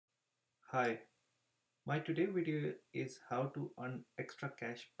Hi, my today video is how to earn extra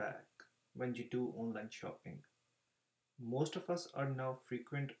cash back when you do online shopping. Most of us are now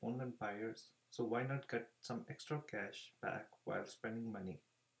frequent online buyers, so why not get some extra cash back while spending money?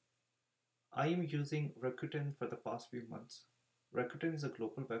 I am using Rakuten for the past few months. Rakuten is a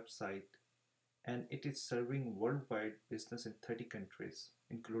global website and it is serving worldwide business in 30 countries,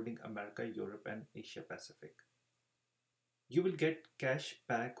 including America, Europe, and Asia Pacific. You will get cash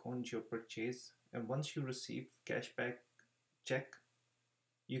back on your purchase, and once you receive cashback check,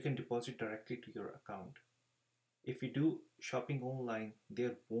 you can deposit directly to your account. If you do shopping online,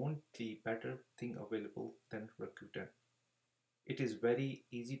 there won't be better thing available than Rakuten. It is very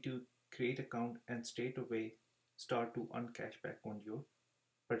easy to create account and straight away start to earn cashback on your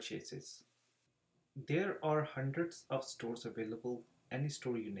purchases. There are hundreds of stores available, any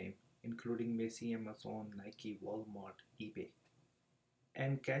store you name, including MACY, Amazon, Nike, Walmart, eBay.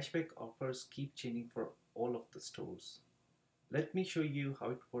 And cashback offers keep changing for all of the stores. Let me show you how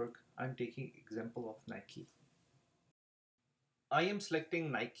it works. I'm taking example of Nike. I am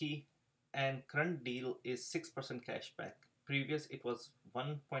selecting Nike and current deal is 6% cashback. Previous it was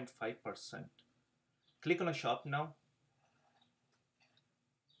 1.5%. Click on a shop now.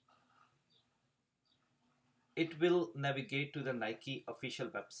 It will navigate to the Nike official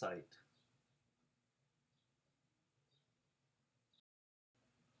website.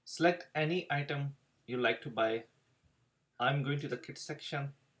 Select any item you like to buy. I'm going to the kids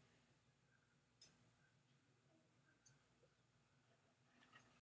section.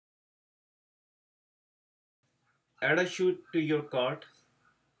 Add a shoe to your cart.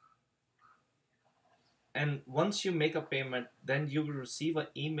 And once you make a payment, then you will receive an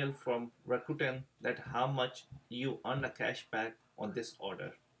email from Rakuten that how much you earn a cash back on this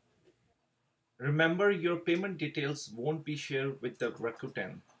order. Remember, your payment details won't be shared with the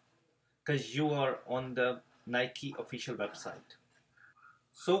Rakuten because you are on the Nike official website.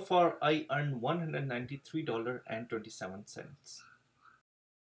 So far, I earned $193.27.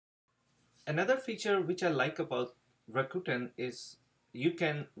 Another feature which I like about Rakuten is you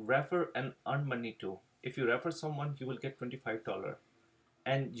can refer and earn money too. If you refer someone, you will get $25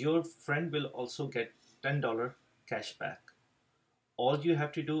 and your friend will also get $10 cash back. All you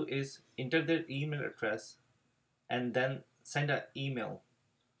have to do is enter their email address and then send an email.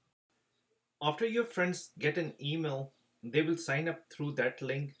 After your friends get an email, they will sign up through that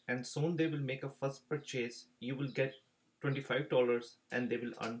link and soon they will make a first purchase. You will get $25 and they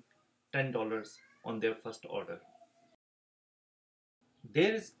will earn $10 on their first order.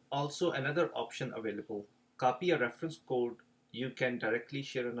 There is also another option available. Copy a reference code you can directly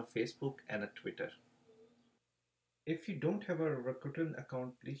share on a Facebook and a Twitter. If you don't have a Rakuten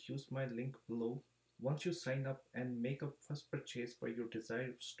account, please use my link below. Once you sign up and make a first purchase for your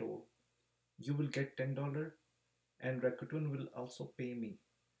desired store, you will get $10 and Rakuten will also pay me.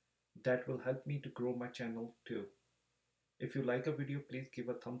 That will help me to grow my channel too. If you like a video, please give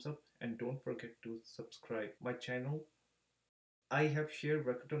a thumbs up and don't forget to subscribe my channel. I have shared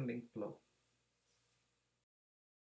Rakuten link below.